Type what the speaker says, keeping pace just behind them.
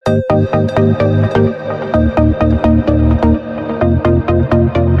Clock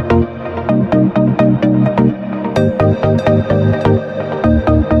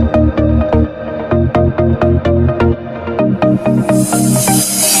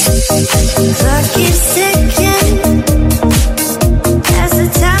keeps ticking as the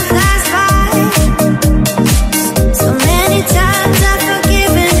time flies by. So many times I've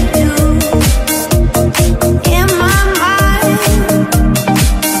forgiven you in my mind.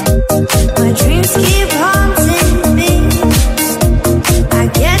 My dreams keep haunting me. I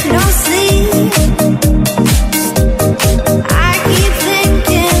get no sleep. I keep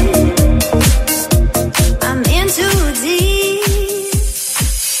thinking I'm in too deep.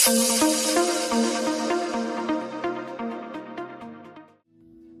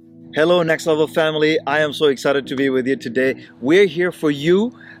 Hello, Next Level family. I am so excited to be with you today. We're here for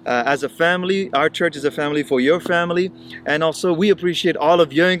you as a family. Our church is a family for your family. And also, we appreciate all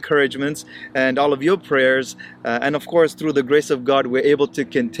of your encouragements and all of your prayers. And of course, through the grace of God, we're able to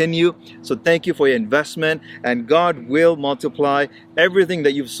continue. So thank you for your investment. And God will multiply everything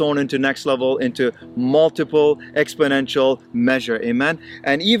that you've sown into Next Level into multiple exponential measure. Amen.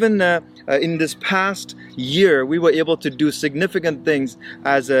 And even in this past year, we were able to do significant things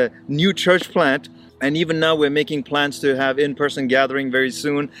as a new church plant. And even now we're making plans to have in-person gathering very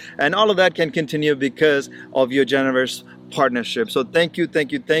soon. And all of that can continue because of your generous partnership. So thank you,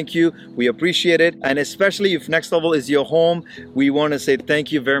 thank you, thank you. We appreciate it. And especially if Next Level is your home, we want to say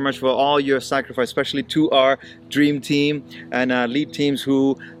thank you very much for all your sacrifice, especially to our dream team and lead teams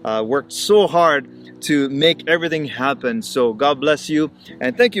who worked so hard to make everything happen. So God bless you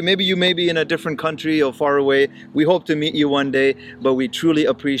and thank you. Maybe you may be in a different country or far away. We hope to meet you one day, but we truly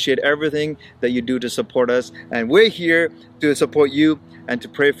appreciate everything that you do to support us. And we're here to support you and to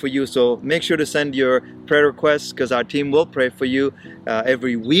pray for you. So make sure to send your prayer requests because our team will pray for you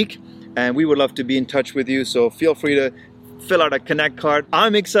every week. And we would love to be in touch with you. So feel free to fill out a connect card.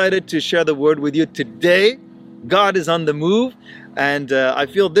 I'm excited to share the word with you today. God is on the move. And I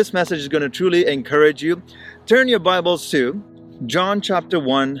feel this message is going to truly encourage you. Turn your Bibles to John chapter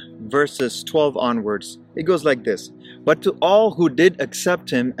 1, verses 12 onwards. It goes like this. But to all who did accept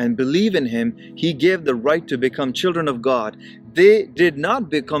him and believe in him, he gave the right to become children of God. They did not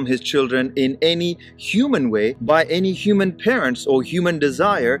become his children in any human way, by any human parents or human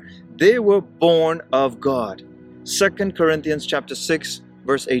desire. They were born of God. 2 Corinthians chapter 6,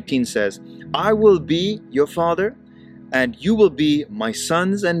 verse 18 says, I will be your father, and you will be my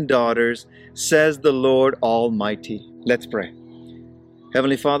sons and daughters, says the Lord Almighty. Let's pray.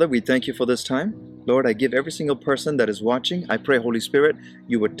 Heavenly Father, we thank you for this time. Lord, I give every single person that is watching, I pray, Holy Spirit,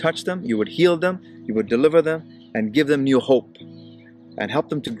 you would touch them, you would heal them, you would deliver them, and give them new hope, and help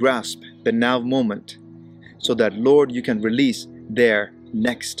them to grasp the now moment, so that, Lord, you can release their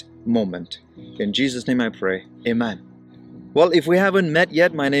next moment. In Jesus' name I pray, amen. Well, if we haven't met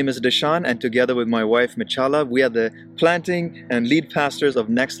yet, my name is Deshaun, and together with my wife, Michala, we are the planting and lead pastors of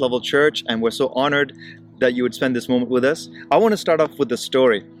Next Level Church, and we're so honored that you would spend this moment with us. I want to start off with a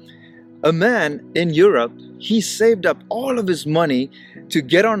story. A man in Europe, he saved up all of his money to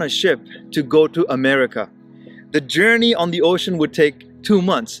get on a ship to go to America. The journey on the ocean would take 2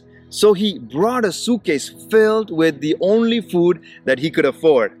 months, so he brought a suitcase filled with the only food that he could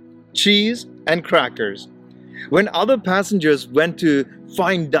afford, cheese and crackers. When other passengers went to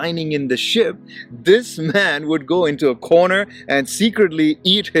fine dining in the ship, this man would go into a corner and secretly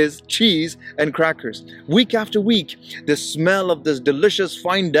eat his cheese and crackers. Week after week, the smell of this delicious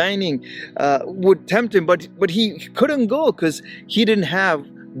fine dining would tempt him, but he couldn't go because he didn't have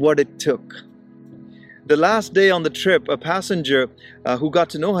what it took. The last day on the trip, a passenger who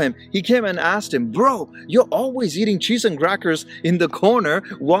got to know him, he came and asked him, Bro, you're always eating cheese and crackers in the corner.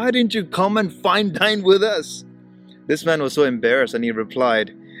 Why didn't you come and fine dine with us? This man was so embarrassed and he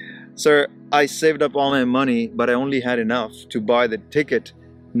replied, Sir, I saved up all my money, but I only had enough to buy the ticket,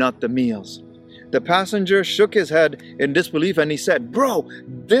 not the meals. The passenger shook his head in disbelief and he said, Bro,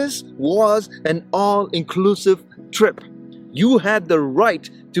 this was an all-inclusive trip. You had the right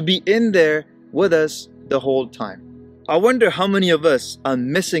to be in there with us the whole time. I wonder how many of us are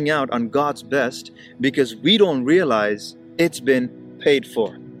missing out on God's best because we don't realize it's been paid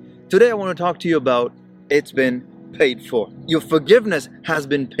for. Today I want to talk to you about it's been paid for. Your forgiveness has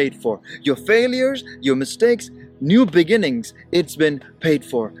been paid for. Your failures, your mistakes, new beginnings, it's been paid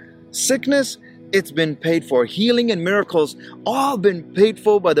for. Sickness, it's been paid for. Healing and miracles, all been paid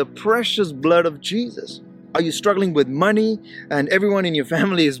for by the precious blood of Jesus. Are you struggling with money and everyone in your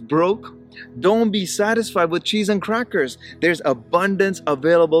family is broke? Don't be satisfied with cheese and crackers. There's abundance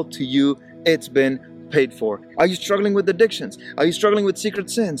available to you. It's been paid for. Are you struggling with addictions? Are you struggling with secret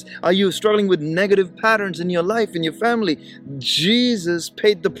sins? Are you struggling with negative patterns in your life, in your family? Jesus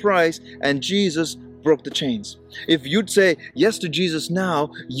paid the price, and Jesus broke the chains. If you'd say yes to Jesus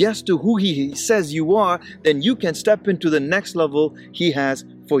now, yes to who He says you are, then you can step into the next level He has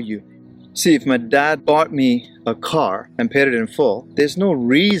for you. See, if my dad bought me a car and paid it in full, there's no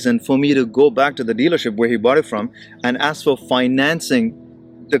reason for me to go back to the dealership where he bought it from and ask for financing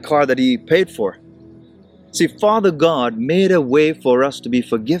the car that he paid for. See, Father God made a way for us to be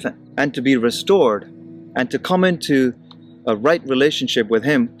forgiven and to be restored and to come into a right relationship with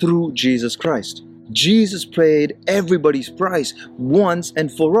Him through Jesus Christ. Jesus paid everybody's price once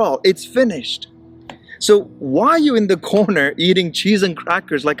and for all. It's finished. So why are you in the corner eating cheese and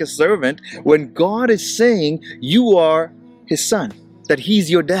crackers like a servant when God is saying you are His son, that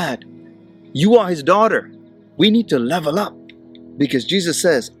He's your dad? You are His daughter. We need to level up because Jesus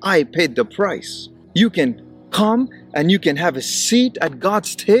says, I paid the price. You can come and you can have a seat at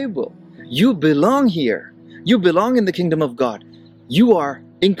God's table. You belong here. You belong in the kingdom of God. You are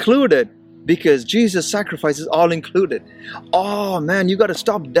included because Jesus' sacrifice is all included. Oh man, you got to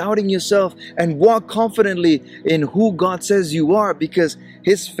stop doubting yourself and walk confidently in who God says you are, because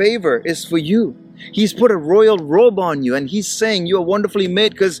His favor is for you. He's put a royal robe on you and He's saying you are wonderfully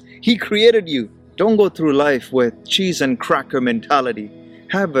made because He created you. Don't go through life with cheese and cracker mentality.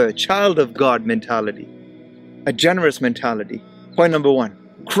 Have a child of God mentality, a generous mentality. Point number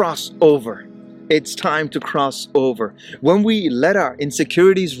 1, cross over. It's time to cross over. When we let our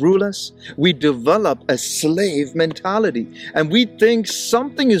insecurities rule us, we develop a slave mentality and we think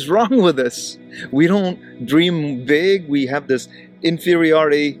something is wrong with us. We don't dream big. We have this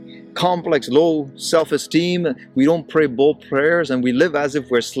inferiority complex, low self-esteem. We don't pray bold prayers and we live as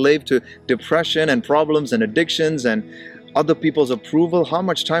if we're slave to depression and problems and addictions and other people's approval. How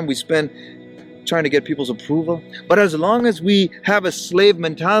much time we spend trying to get people's approval. But as long as we have a slave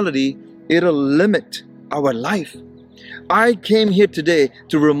mentality, it'll limit our life. I came here today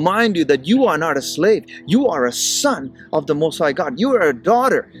to remind you that you are not a slave. You are a son of the Most High God. You are a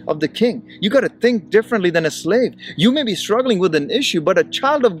daughter of the King. You got to think differently than a slave. You may be struggling with an issue, but a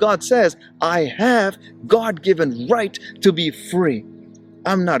child of God says, I have God-given right to be free.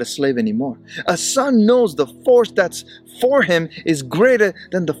 I'm not a slave anymore. A son knows the force that's for him is greater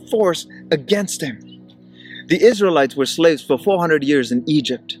than the force against him. The Israelites were slaves for 400 years in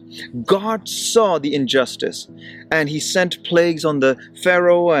Egypt. God saw the injustice and He sent plagues on the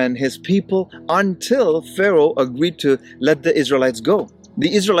Pharaoh and his people until Pharaoh agreed to let the Israelites go.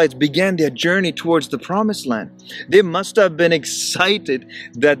 The Israelites began their journey towards the promised land. They must have been excited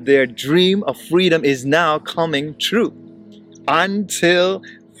that their dream of freedom is now coming true, until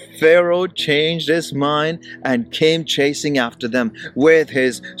Pharaoh changed his mind and came chasing after them with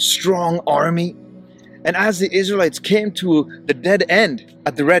his strong army. And as the Israelites came to the dead end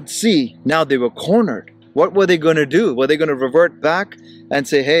at the Red Sea, now they were cornered. What were they going to do? Were they going to revert back and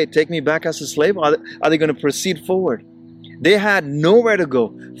say, hey, take me back as a slave? Are they going to proceed forward? They had nowhere to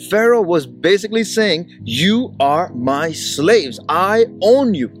go. Pharaoh was basically saying, you are my slaves. I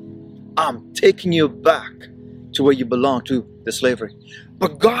own you. I'm taking you back to where you belong, to the slavery.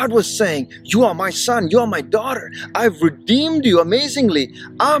 But God was saying, you are my son, you are my daughter. I've redeemed you amazingly.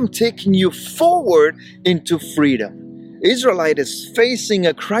 I'm taking you forward into freedom. Israelite is facing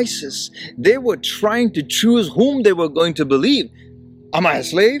a crisis. They were trying to choose whom they were going to believe. Am I a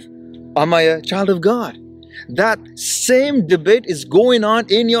slave? Am I a child of God? That same debate is going on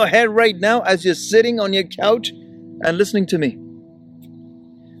in your head right now as you're sitting on your couch and listening to me.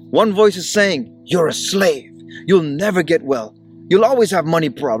 One voice is saying, you're a slave. You'll never get well. You'll always have money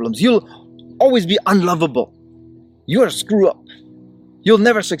problems. You'll always be unlovable. You're a screw up. You'll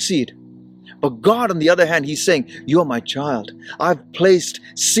never succeed. But God, on the other hand, He's saying, you're my child. I've placed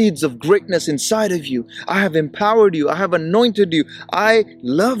seeds of greatness inside of you. I have empowered you. I have anointed you. I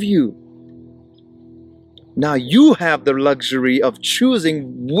love you. Now you have the luxury of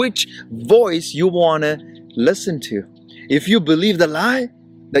choosing which voice you want to listen to. If you believe the lie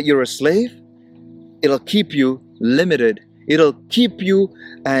that you're a slave, it'll keep you limited. It'll keep you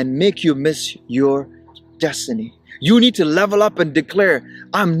and make you miss your destiny. You need to level up and declare,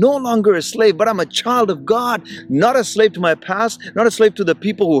 I'm no longer a slave, but I'm a child of God. Not a slave to my past, not a slave to the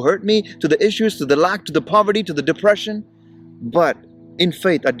people who hurt me, to the issues, to the lack, to the poverty, to the depression. But in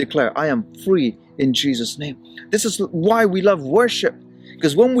faith, I declare, I am free in Jesus' name. This is why we love worship.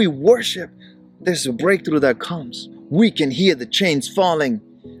 Because when we worship, there's a breakthrough that comes. We can hear the chains falling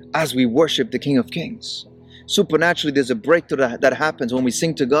as we worship the King of Kings. Supernaturally, there's a breakthrough that happens when we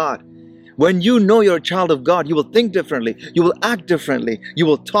sing to God. When you know you're a child of God, you will think differently, you will act differently, you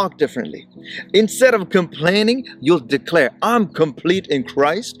will talk differently. Instead of complaining, you'll declare, I'm complete in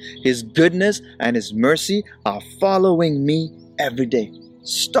Christ. His goodness and His mercy are following me every day.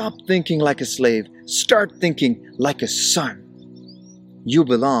 Stop thinking like a slave. Start thinking like a son. You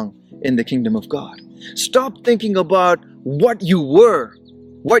belong in the kingdom of God. Stop thinking about what you were,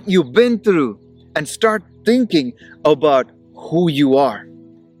 what you've been through, and start thinking about who you are.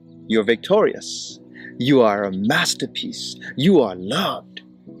 You're victorious. You are a masterpiece. You are loved.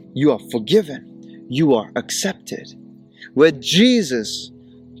 You are forgiven. You are accepted. With Jesus,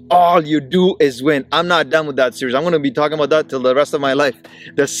 all you do is win. I'm not done with that series. I'm going to be talking about that till the rest of my life.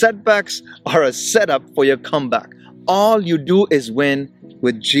 The setbacks are a setup for your comeback. All you do is win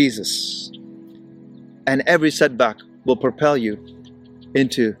with Jesus. And every setback will propel you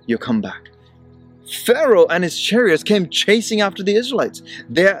into your comeback. Pharaoh and his chariots came chasing after the Israelites.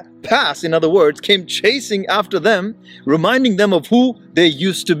 Their past, in other words, came chasing after them, reminding them of who they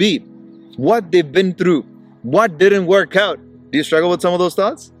used to be, what they've been through, what didn't work out. Do you struggle with some of those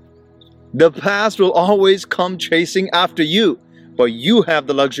thoughts? The past will always come chasing after you, but you have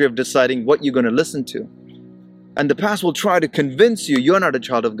the luxury of deciding what you're going to listen to. And the past will try to convince you you're not a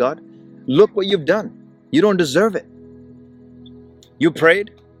child of God. Look what you've done. You don't deserve it. You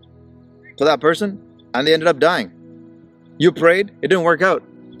prayed for that person and they ended up dying. You prayed, it didn't work out.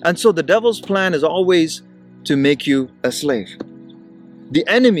 And so the devil's plan is always to make you a slave. The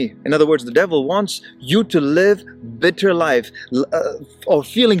enemy, in other words, the devil wants you to live bitter life or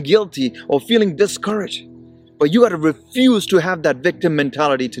feeling guilty or feeling discouraged. But you got to refuse to have that victim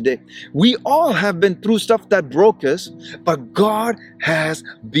mentality today. We all have been through stuff that broke us, but God has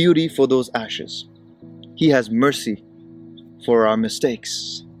beauty for those ashes. He has mercy for our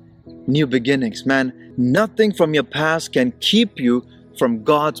mistakes. New beginnings, man. Nothing from your past can keep you from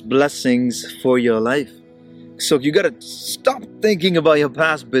God's blessings for your life. So you got to stop thinking about your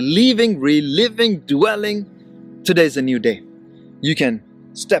past, believing, reliving, dwelling. Today's a new day. You can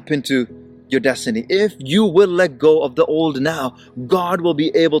step into your destiny. If you will let go of the old now, God will be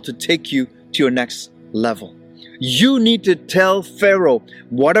able to take you to your next level. You need to tell Pharaoh,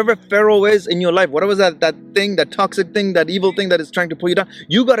 whatever Pharaoh is in your life, whatever that thing, that toxic thing, that evil thing that is trying to pull you down,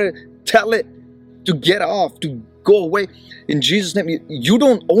 you got to tell it to get off, to go away. In Jesus' name, you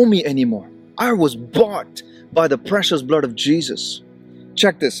don't owe me anymore. I was bought by the precious blood of Jesus.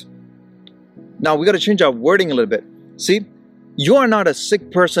 Check this. Now we got to change our wording a little bit. See, you are not a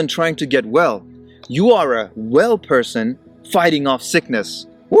sick person trying to get well. You are a well person fighting off sickness.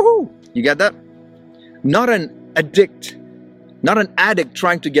 Woohoo! You get that? Not an addict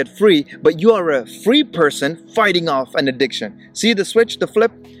trying to get free, but you are a free person fighting off an addiction. See the switch, the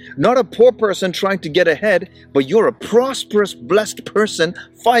flip? Not a poor person trying to get ahead, but you're a prosperous, blessed person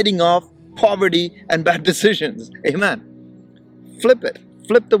fighting off poverty and bad decisions. Amen. Flip it.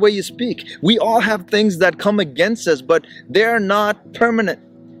 Flip the way you speak. We all have things that come against us, but they're not permanent.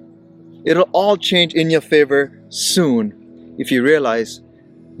 It'll all change in your favor soon if you realize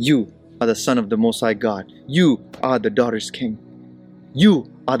you are the son of the Most High God. You are the daughter's king. You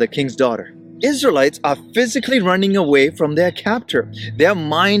are the king's daughter. Israelites are physically running away from their captor. Their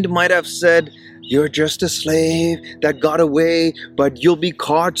mind might have said, you're just a slave that got away, but you'll be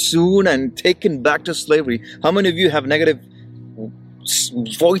caught soon and taken back to slavery. How many of you have negative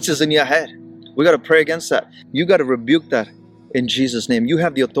voices in your head? We got to pray against that. You got to rebuke that in Jesus' name. You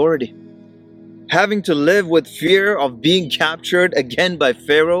have the authority. Having to live with fear of being captured again by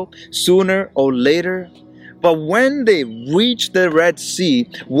Pharaoh sooner or later. But when they reached the Red Sea,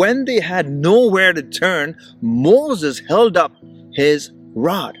 when they had nowhere to turn, Moses held up his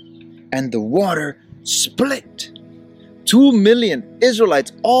rod and the water split. 2 million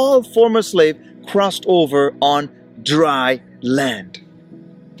Israelites, all former slaves, crossed over on dry land.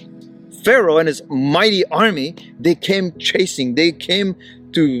 Pharaoh and his mighty army, they came chasing, they came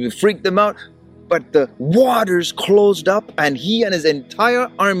to freak them out, but the waters closed up and he and his entire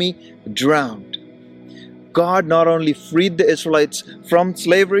army drowned. God not only freed the Israelites from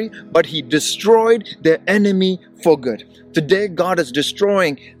slavery, but He destroyed their enemy for good. Today, God is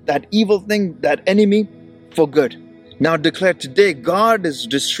destroying that evil thing, that enemy, for good. Now declare today, God is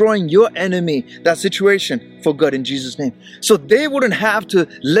destroying your enemy, that situation, for good in Jesus' name. So they wouldn't have to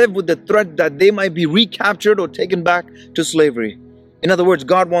live with the threat that they might be recaptured or taken back to slavery. In other words,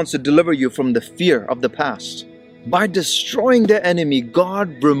 God wants to deliver you from the fear of the past. By destroying their enemy,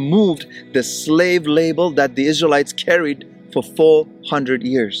 God removed the slave label that the Israelites carried for 400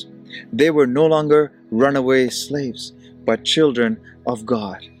 years. They were no longer runaway slaves, but children of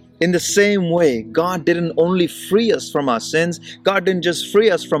God. In the same way, God didn't only free us from our sins, God didn't just free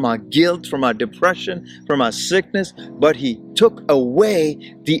us from our guilt, from our depression, from our sickness, but He took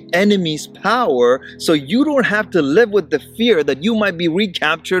away the enemy's power so you don't have to live with the fear that you might be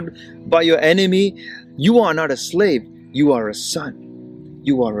recaptured by your enemy. You are not a slave, you are a son,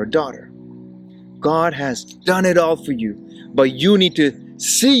 you are a daughter. God has done it all for you, but you need to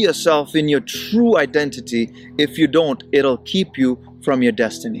see yourself in your true identity. If you don't, it'll keep you from your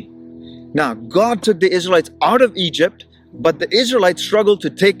destiny. Now, God took the Israelites out of Egypt, but the Israelites struggled to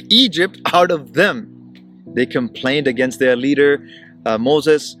take Egypt out of them. They complained against their leader,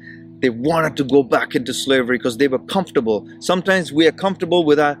 Moses. They wanted to go back into slavery because they were comfortable. Sometimes we are comfortable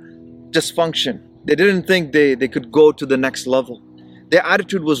with our dysfunction. They didn't think they could go to the next level. Their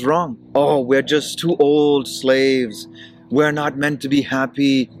attitude was wrong. Oh, we're just too old slaves. We're not meant to be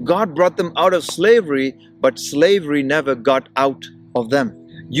happy. God brought them out of slavery, but slavery never got out of them.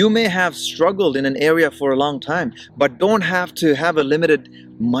 You may have struggled in an area for a long time, but don't have to have a limited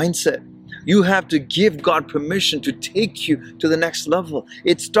mindset. You have to give God permission to take you to the next level.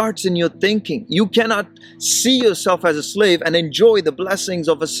 It starts in your thinking. You cannot see yourself as a slave and enjoy the blessings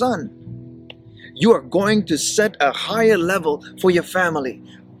of a son. You are going to set a higher level for your family.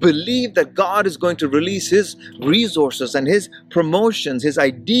 Believe that God is going to release His resources and His promotions, His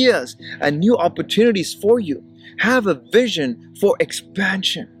ideas and new opportunities for you. Have a vision for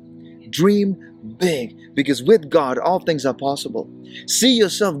expansion. Dream big, because with God, all things are possible. See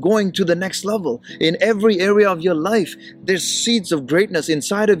yourself going to the next level. In every area of your life, there's seeds of greatness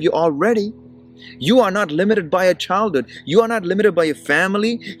inside of you already. You are not limited by a childhood. You are not limited by your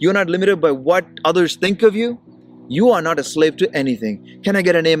family. You are not limited by what others think of you. You are not a slave to anything. Can I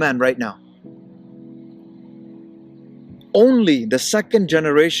get an amen right now? Only the second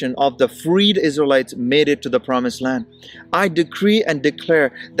generation of the freed Israelites made it to the promised land. I decree and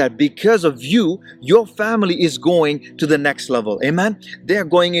declare that because of you, your family is going to the next level. Amen. They're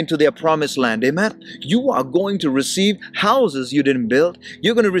going into their promised land. Amen. You are going to receive houses you didn't build.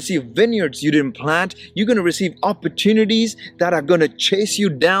 You're going to receive vineyards you didn't plant. You're going to receive opportunities that are going to chase you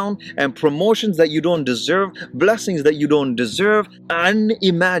down, and promotions that you don't deserve, blessings that you don't deserve.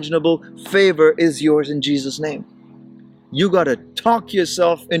 Unimaginable favor is yours in Jesus' name. You got to talk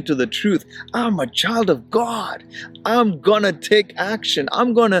yourself into the truth. I'm a child of God. I'm going to take action.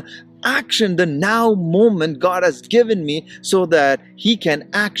 I'm going to action the now moment God has given me so that He can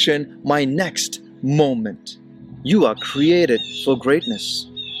action my next moment. You are created for greatness.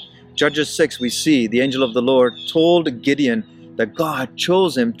 Judges 6, we see the angel of the Lord told Gideon that God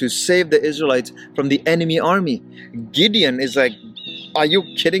chose him to save the Israelites from the enemy army. Gideon is like, are you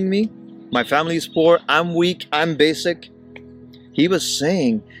kidding me? My family is poor. I'm weak. I'm basic. He was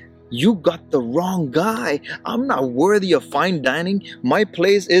saying, you got the wrong guy. I'm not worthy of fine dining. My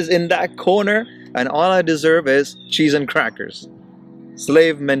place is in that corner, and all I deserve is cheese and crackers.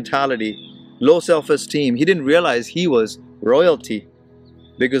 Slave mentality, low self-esteem. He didn't realize he was royalty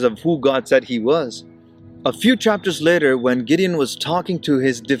because of who God said he was. A few chapters later, when Gideon was talking to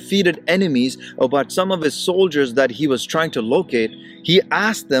his defeated enemies about some of his soldiers that he was trying to locate, he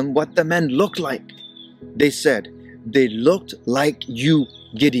asked them what the men looked like. They said, they looked like you,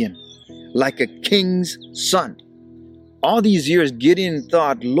 Gideon, like a king's son. All these years, Gideon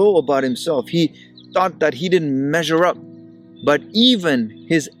thought low about himself. He thought that he didn't measure up. But even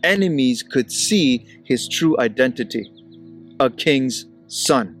his enemies could see his true identity, a king's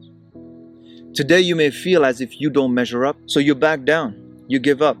son. Today you may feel as if you don't measure up, so you back down, you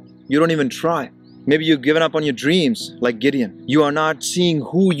give up, you don't even try. Maybe you've given up on your dreams like Gideon. You are not seeing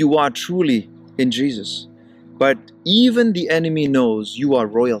who you are truly in Jesus. But even the enemy knows you are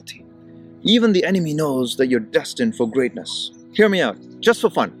royalty. Even the enemy knows that you're destined for greatness. Hear me out, just for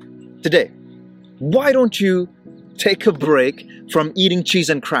fun. Today, why don't you take a break from eating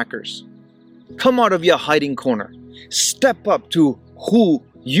cheese and crackers? Come out of your hiding corner. Step up to who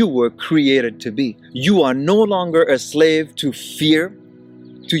you were created to be. You are no longer a slave to fear,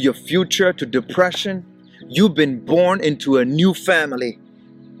 to your future, to depression. You've been born into a new family,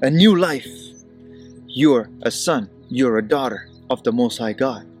 a new life. You're a son, you're a daughter of the Most High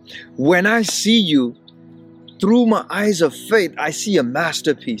God. When I see you through my eyes of faith, I see a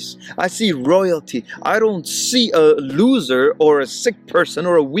masterpiece. I see royalty. I don't see a loser or a sick person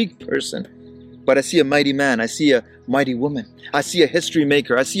or a weak person, but I see a mighty man. I see a mighty woman. I see a history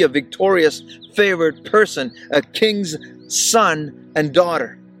maker. I see a victorious, favored person, a king's son and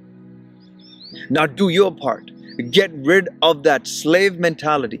daughter. Now do your part. Get rid of that slave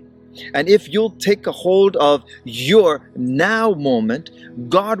mentality. And if you'll take a hold of your now moment,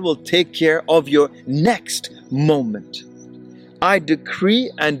 God will take care of your next moment. I decree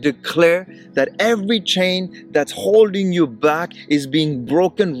and declare that every chain that's holding you back is being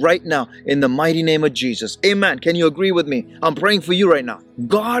broken right now in the mighty name of Jesus. Amen. Can you agree with me? I'm praying for you right now.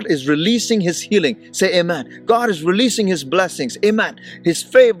 God is releasing His healing. Say amen. God is releasing His blessings. Amen. His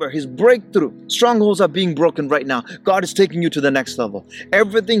favor, His breakthrough. Strongholds are being broken right now. God is taking you to the next level.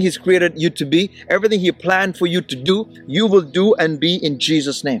 Everything He's created you to be, everything He planned for you to do, you will do and be in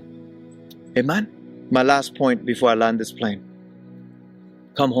Jesus' name. Amen. My last point before I land this plane.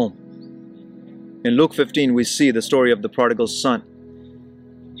 Come home. In Luke 15, we see the story of the prodigal son.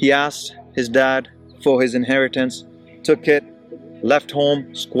 He asked his dad for his inheritance, took it, left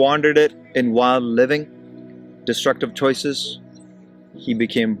home, squandered it in wild living, destructive choices. He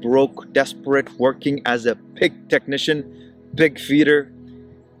became broke, desperate, working as a pig technician, pig feeder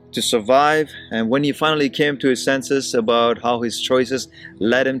to survive. And when he finally came to his senses about how his choices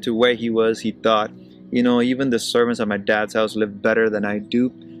led him to where he was, he thought, you know, even the servants at my dad's house live better than I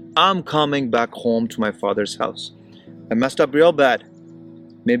do. I'm coming back home to my father's house. I messed up real bad.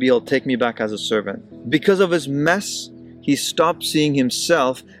 Maybe he'll take me back as a servant. Because of his mess, he stopped seeing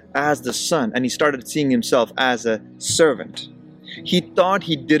himself as the son and he started seeing himself as a servant. He thought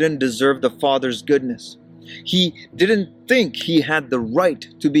he didn't deserve the father's goodness. He didn't think he had the right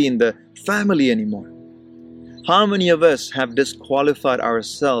to be in the family anymore. How many of us have disqualified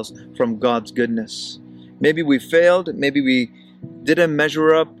ourselves from God's goodness? Maybe we failed, maybe we didn't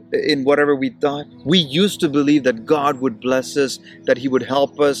measure up in whatever we thought. We used to believe that God would bless us, that He would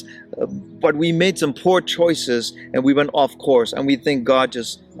help us, but we made some poor choices and we went off course and we think God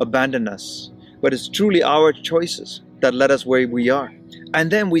just abandoned us. But it's truly our choices that led us where we are.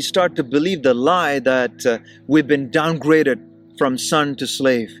 And then we start to believe the lie that we've been downgraded from son to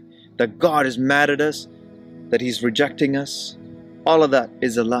slave, that God is mad at us, that He's rejecting us. All of that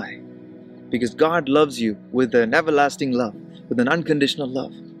is a lie. Because God loves you with an everlasting love, with an unconditional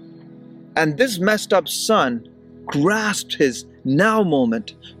love. And this messed up son grasped his now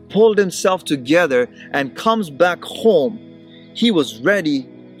moment, pulled himself together, and comes back home. He was ready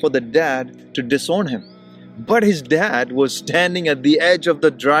for the dad to disown him. But his dad was standing at the edge of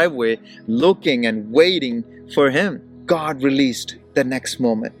the driveway, looking and waiting for him. God released the next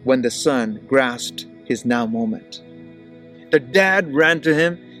moment when the son grasped his now moment. The dad ran to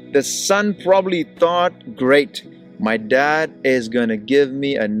him. The son probably thought, great, my dad is going to give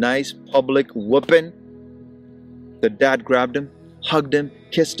me a nice public whooping. The dad grabbed him, hugged him,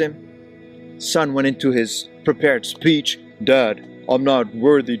 kissed him. Son went into his prepared speech. Dad, I'm not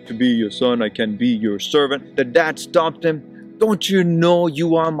worthy to be your son. I can be your servant. The dad stopped him. Don't you know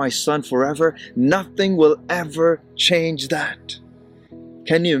you are my son forever? Nothing will ever change that.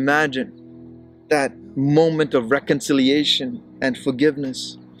 Can you imagine that moment of reconciliation and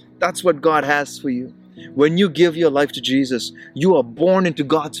forgiveness? That's what God has for you. When you give your life to Jesus, you are born into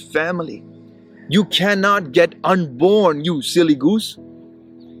God's family. You cannot get unborn, you silly goose.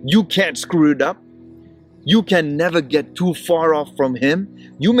 You can't screw it up. You can never get too far off from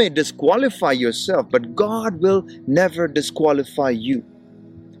Him. You may disqualify yourself, but God will never disqualify you.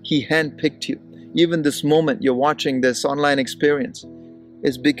 He handpicked you. Even this moment you're watching this online experience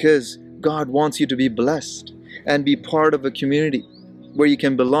is because God wants you to be blessed and be part of a community where you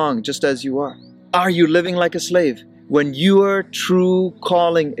can belong just as you are. Are you living like a slave when your true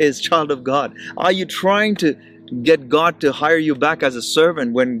calling is child of God? Are you trying to get God to hire you back as a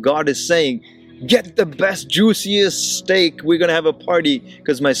servant when God is saying, get the best, juiciest steak. We're going to have a party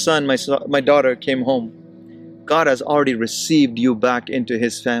because my daughter came home. God has already received you back into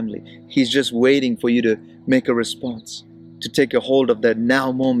His family. He's just waiting for you to make a response, to take a hold of that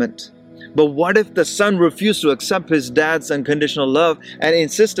now moment. But what if the son refused to accept his dad's unconditional love and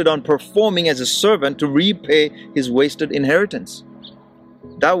insisted on performing as a servant to repay his wasted inheritance?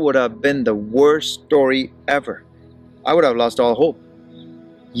 That would have been the worst story ever. I would have lost all hope.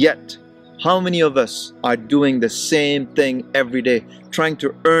 Yet, how many of us are doing the same thing every day, trying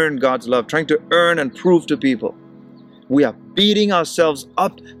to earn God's love, trying to earn and prove to people? We are beating ourselves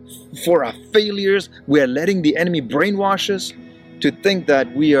up for our failures. We are letting the enemy brainwash us to think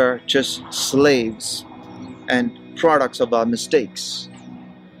that we are just slaves and products of our mistakes.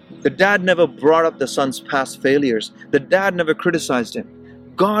 The dad never brought up the son's past failures. The dad never criticized him.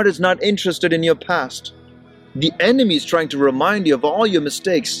 God is not interested in your past. The enemy is trying to remind you of all your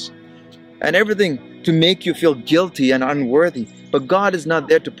mistakes and everything to make you feel guilty and unworthy. But God is not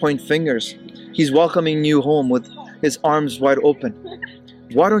there to point fingers. He's welcoming you home with His arms wide open.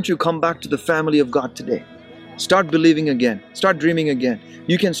 Why don't you come back to the family of God today? Start believing again. Start dreaming again.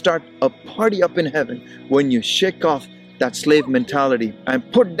 You can start a party up in heaven when you shake off that slave mentality and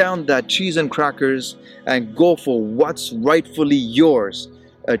put down that cheese and crackers and go for what's rightfully yours,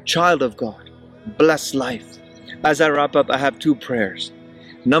 a child of God. Bless life. As I wrap up, I have two prayers.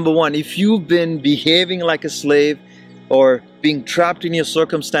 Number one, if you've been behaving like a slave or being trapped in your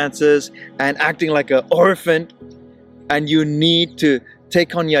circumstances and acting like an orphan, and you need to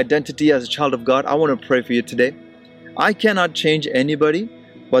take on your identity as a child of God, I want to pray for you today. I cannot change anybody,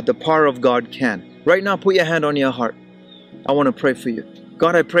 but the power of God can. Right now, put your hand on your heart. I want to pray for you.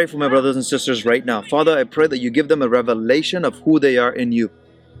 God, I pray for my brothers and sisters right now. Father, I pray that you give them a revelation of who they are in you,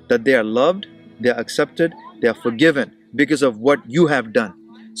 that they are loved, they are accepted, they are forgiven because of what you have done.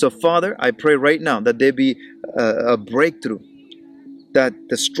 So Father, I pray right now that there be a breakthrough, that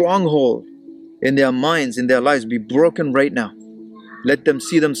the stronghold in their minds, in their lives be broken right now. Let them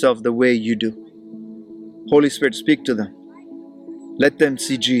see themselves the way you do. Holy Spirit, speak to them. Let them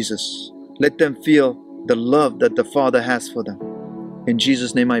see Jesus. Let them feel the love that the Father has for them. In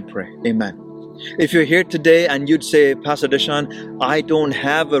Jesus' name I pray. Amen. If you're here today and you'd say, Pastor Deshaun, I don't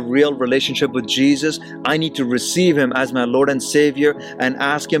have a real relationship with Jesus. I need to receive Him as my Lord and Savior and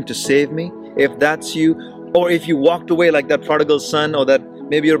ask Him to save me. If that's you, or if you walked away like that prodigal son, or that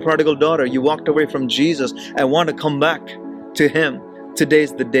maybe you're a prodigal daughter, you walked away from Jesus and want to come back to Him,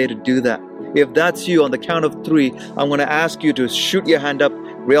 today's the day to do that. If that's you, on the count of 3, I'm going to ask you to shoot your hand up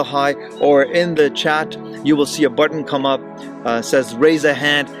real high, or in the chat you will see a button come up, says raise a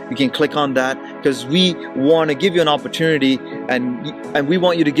hand. You can click on that, because we want to give you an opportunity, and we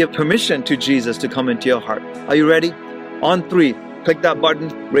want you to give permission to Jesus to come into your heart. Are you ready? On 3, click that button,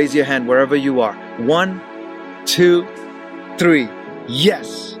 raise your hand wherever you are. 1, 2, 3.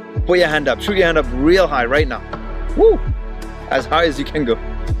 Yes. Put your hand up. Shoot your hand up real high right now. Woo! As high as you can go.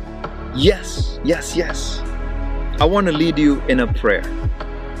 Yes, yes, yes. I want to lead you in a prayer.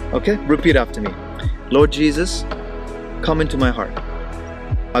 Okay? Repeat after me. Lord Jesus, come into my heart.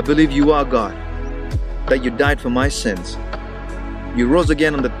 I believe you are God, that you died for my sins. You rose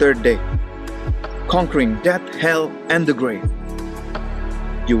again on the 3rd day, conquering death, hell, and the grave.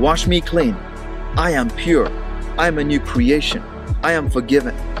 You washed me clean. I am pure. I am a new creation. I am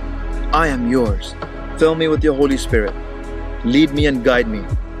forgiven. I am yours. Fill me with your Holy Spirit. Lead me and guide me.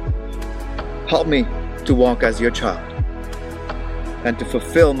 Help me to walk as your child and to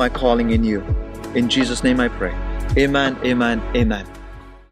fulfill my calling in you. In Jesus' name I pray. Amen, amen, amen.